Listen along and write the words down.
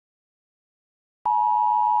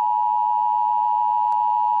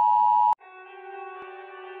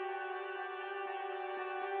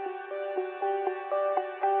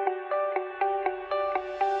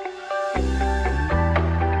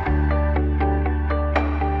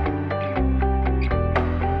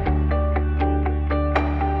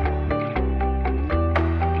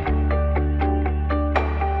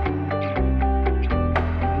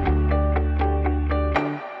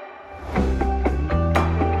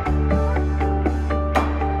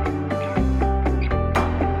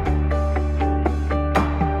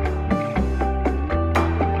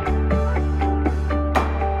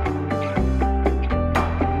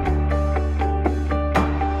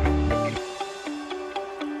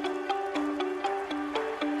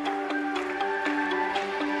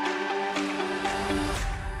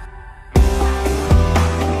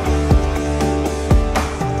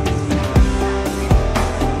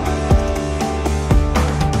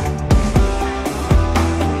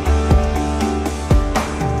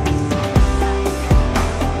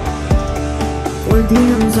4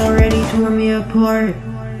 DMs already tore me apart.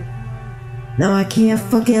 Now I can't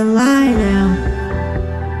fucking lie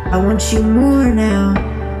now. I want you more now.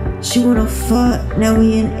 She wanna fuck, now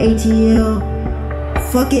we in ATL.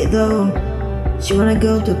 Fuck it though. She wanna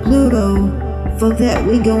go to Pluto. Fuck that,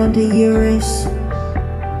 we going to Eurus.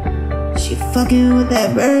 She fucking with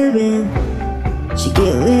that bourbon. She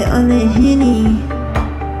get lit on the Henny.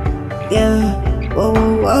 Yeah, whoa,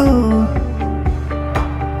 whoa, whoa.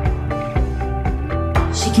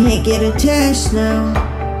 She can't get attached now.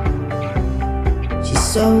 She's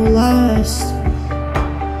so lost.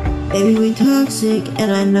 Baby, we toxic,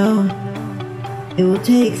 and I know it will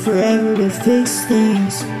take forever to fix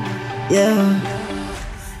things. Yeah.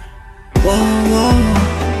 Whoa, whoa.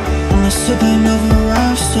 I'm a supernova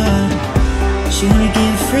Rockstar. She wanna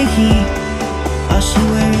get freaky. All she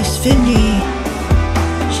wears is Fendi.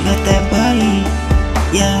 She got that body.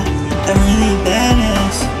 Yeah, I'm really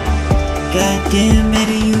badass. Goddamn,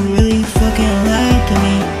 baby, you really fucking lied to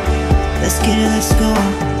me. Let's get it, let's go.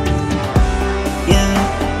 Yeah,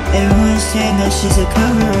 everyone's saying that she's a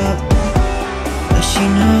cover-up, but she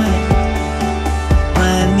not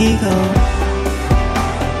my amigo.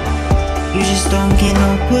 You just don't get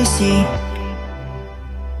no pussy.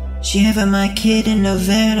 She having my kid in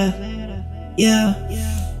Nevada. Yeah.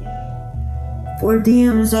 4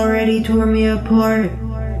 DMs already tore me apart.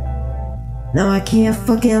 Now I can't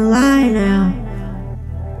fucking lie now.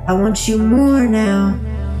 I want you more now.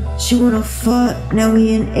 She wanna fuck, now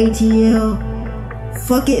we in ATL.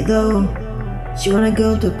 Fuck it though. She wanna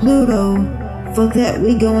go to Pluto. Fuck that,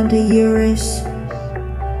 we going to Eurus.